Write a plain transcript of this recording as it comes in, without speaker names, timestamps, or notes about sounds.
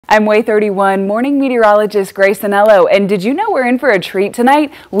I'm Way 31 morning meteorologist Grace Anello, and did you know we're in for a treat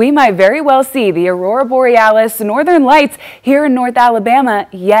tonight? We might very well see the Aurora Borealis northern lights here in North Alabama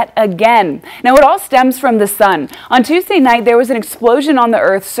yet again. Now it all stems from the sun. On Tuesday night there was an explosion on the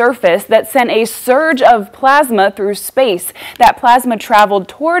Earth's surface that sent a surge of plasma through space. That plasma traveled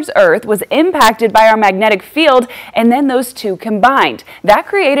towards Earth, was impacted by our magnetic field, and then those two combined. That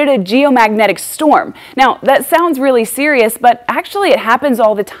created a geomagnetic storm. Now that sounds really serious, but actually it happens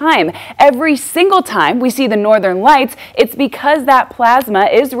all the time. Every single time we see the northern lights, it's because that plasma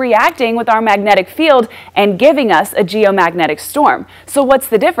is reacting with our magnetic field and giving us a geomagnetic storm. So what's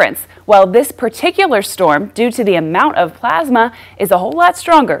the difference? Well, this particular storm, due to the amount of plasma, is a whole lot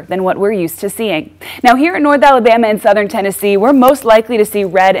stronger than what we're used to seeing. Now here in North Alabama and southern Tennessee, we're most likely to see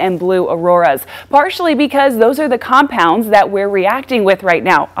red and blue auroras, partially because those are the compounds that we're reacting with right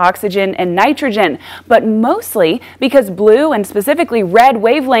now, oxygen and nitrogen, but mostly because blue and specifically red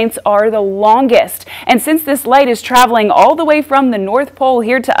wavelengths are the longest. And since this light is traveling all the way from the North Pole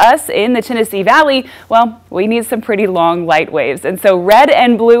here to us in the Tennessee Valley, well, we need some pretty long light waves. And so red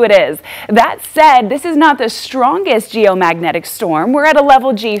and blue it is. That said, this is not the strongest geomagnetic storm. We're at a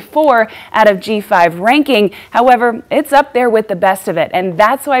level G4 out of G5 ranking. However, it's up there with the best of it. And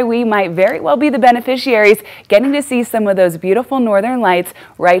that's why we might very well be the beneficiaries getting to see some of those beautiful northern lights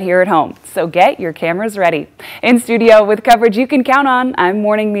right here at home. So get your cameras ready. In studio with coverage you can count on, I'm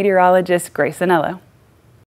morning meteorologist Grace Anello.